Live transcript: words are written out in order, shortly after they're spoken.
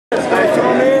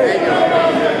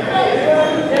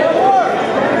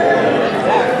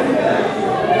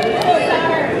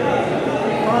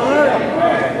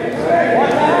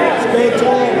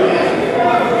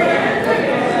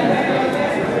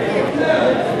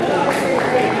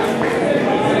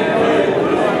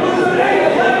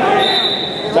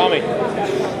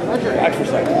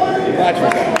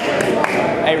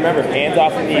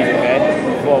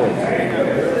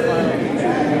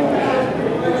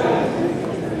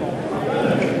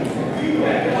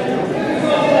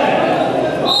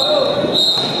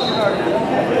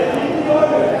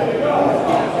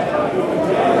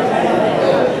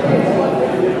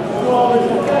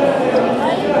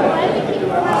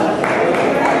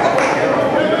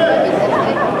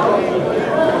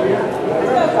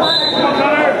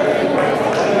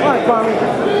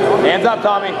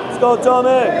go,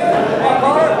 Tommy.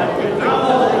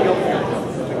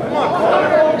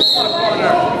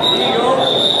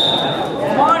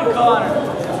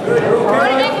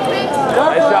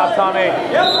 Nice job, Tommy.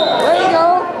 There you go.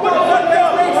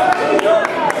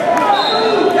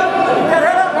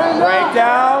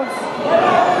 Breakdowns.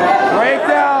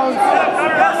 Breakdowns.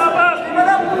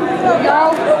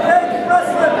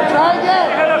 Try again.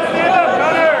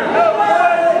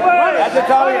 That's it,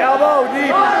 Tommy. Elbow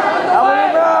deep. Elbow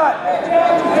in front.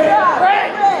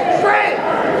 Straight.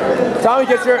 Tommy,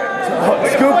 get your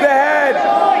scoop the head.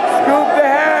 Scoop the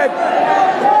head.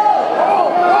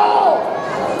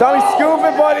 Tommy, scoop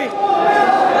it, buddy.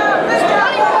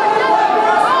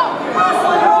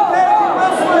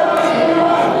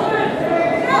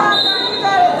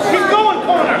 Keep going,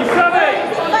 corner. Keep coming.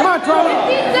 Come on, Tommy.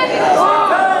 There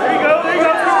you go. Keep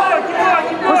going.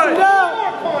 Push him down.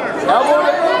 Elbow,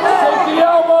 take the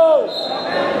elbow.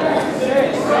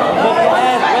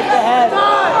 With the head.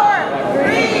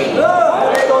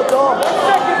 Let's go, Tom. 1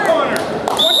 second, corner.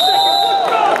 1 second.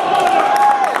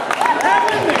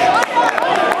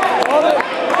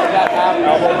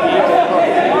 Elbow deep.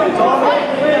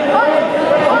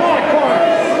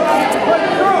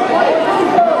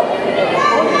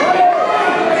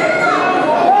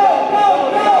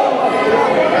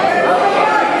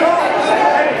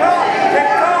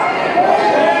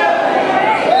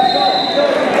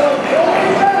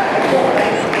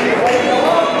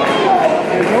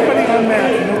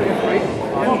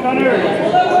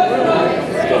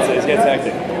 It gets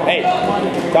hectic. Hey,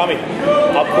 Tommy,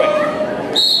 up quick.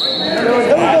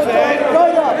 That's it.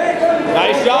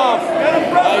 Nice job.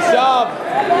 Nice job.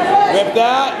 Rip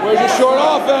that. Where's your short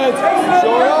offense?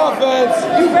 Short offense.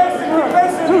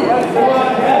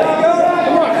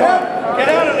 Get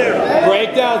out of there.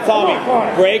 Breakdowns, Tommy.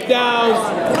 Breakdowns.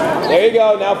 There you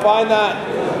go. Now find that.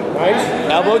 Nice.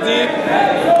 Elbow deep.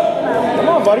 Come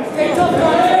on, buddy.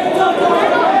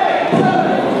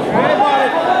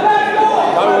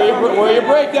 Where are your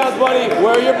breakdowns, buddy?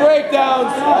 Where are your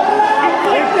breakdowns?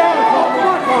 Breakdowns. Come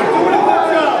on. Do it a good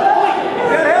job.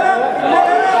 Get head up.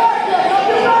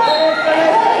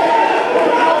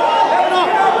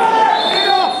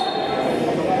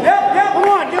 Come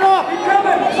on, get off. Keep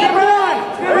coming. Keep it on.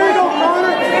 There you go,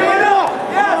 corner. Get off.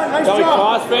 Nice job.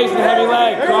 Cross face and heavy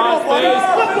leg. Cross face.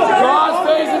 Cross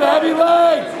face and heavy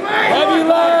leg. Heavy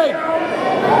leg.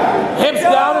 Hips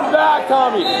down and back,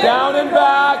 Tommy. Down and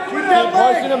back. Keep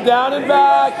pushing him down and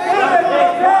back.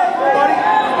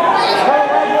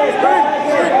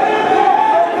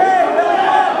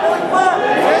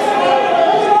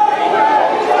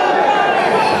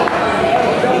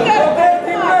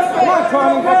 Come on,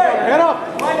 Tommy. Head up.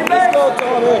 Let's go,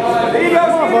 Tommy. There you go,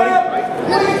 come on, buddy.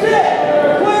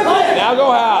 Now go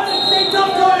half.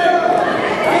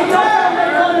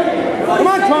 Come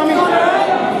on, Tommy.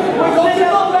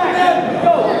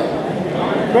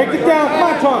 Break it down. Come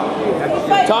on, Tommy.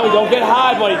 Tommy, don't get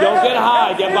high, buddy. Don't get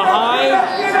high. Get behind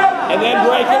and then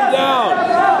break him down.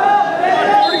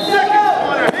 40 seconds,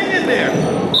 Connor. Hang in there.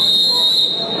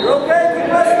 You're okay. Keep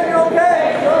pressing. You're okay.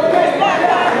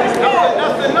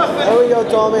 Nothing. There we go,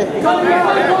 Tommy.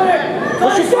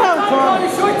 Push it down, Tommy.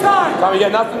 Tommy, you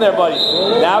got nothing there, buddy.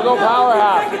 Now go power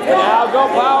half. Now go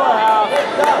power half.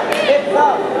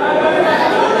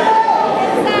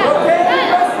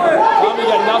 Tommy, you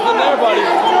got nothing there, buddy.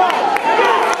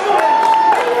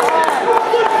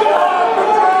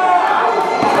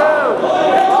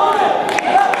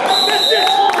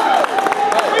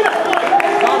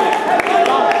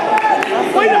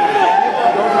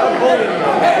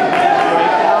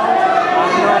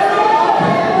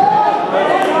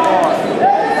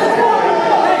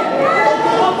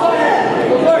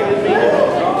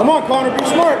 Come on, Connor, be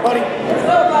smart, buddy.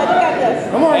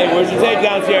 Come on. Hey, where's your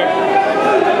takedowns here?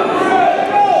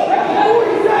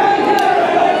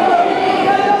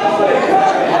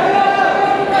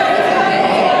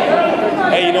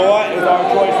 Hey, you know what? It was our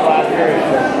choice last period.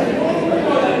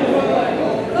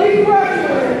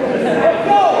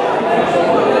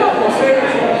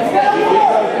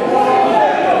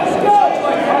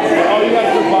 Oh, you guys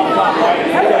took bottom top, right?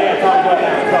 Yeah, Tom, go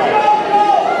down. Sorry.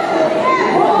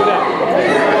 Go down.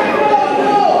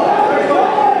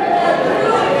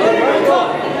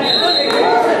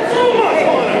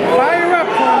 Fire up,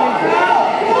 Tommy.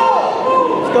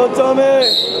 Let's go, Tommy.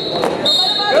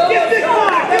 Get this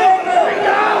Connor. Get over there.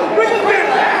 Bring it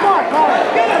back. Come on, Connor.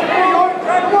 Get it.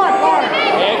 Come on, Connor.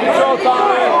 Hand control,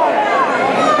 Tommy.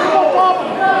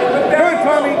 Good,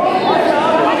 Tommy.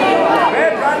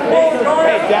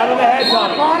 Hey, down on the head,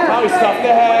 Tommy. Tommy, stuff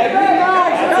the head.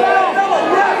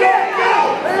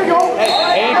 Hey,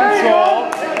 hand control.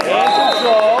 Hand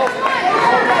control.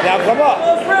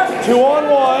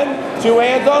 2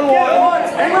 hands on one.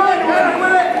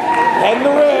 Head in the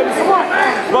ribs.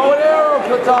 Bow and arrow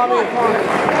for Tommy.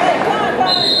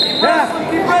 Keep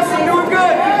wrestling, doing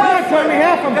good. Keep wrestling. Tommy,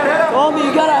 half him. Tommy,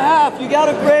 you got a half. You got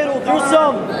a cradle. Do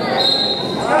some.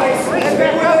 Nice.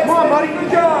 Come on, buddy.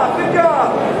 Good job. Good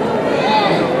job.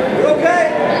 You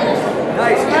okay?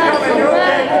 Nice. Keep coming. You're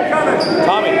okay. Keep coming.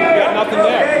 Tommy, you got nothing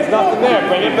there. There's nothing there.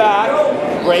 Bring it back.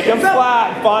 Break him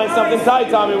flat. Find something tight,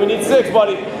 Tommy. We need 6,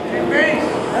 buddy.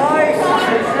 Nice.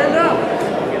 Stand up.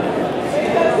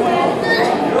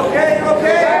 You're okay. You're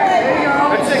okay.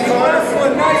 That's it. Keep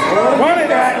wrestling. Nice. Run it,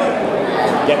 Dad.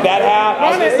 Get that half.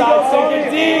 Out the side. Sink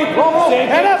it deep. Sink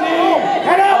it deep.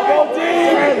 Elbow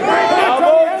deep.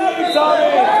 Elbow deep,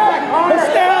 Tommy. Push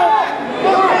down.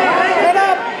 Head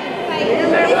up.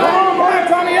 Come on,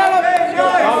 Tommy, elevate.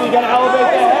 Tommy, you gotta elevate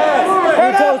the head. On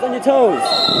your toes, on your toes.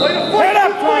 Head up.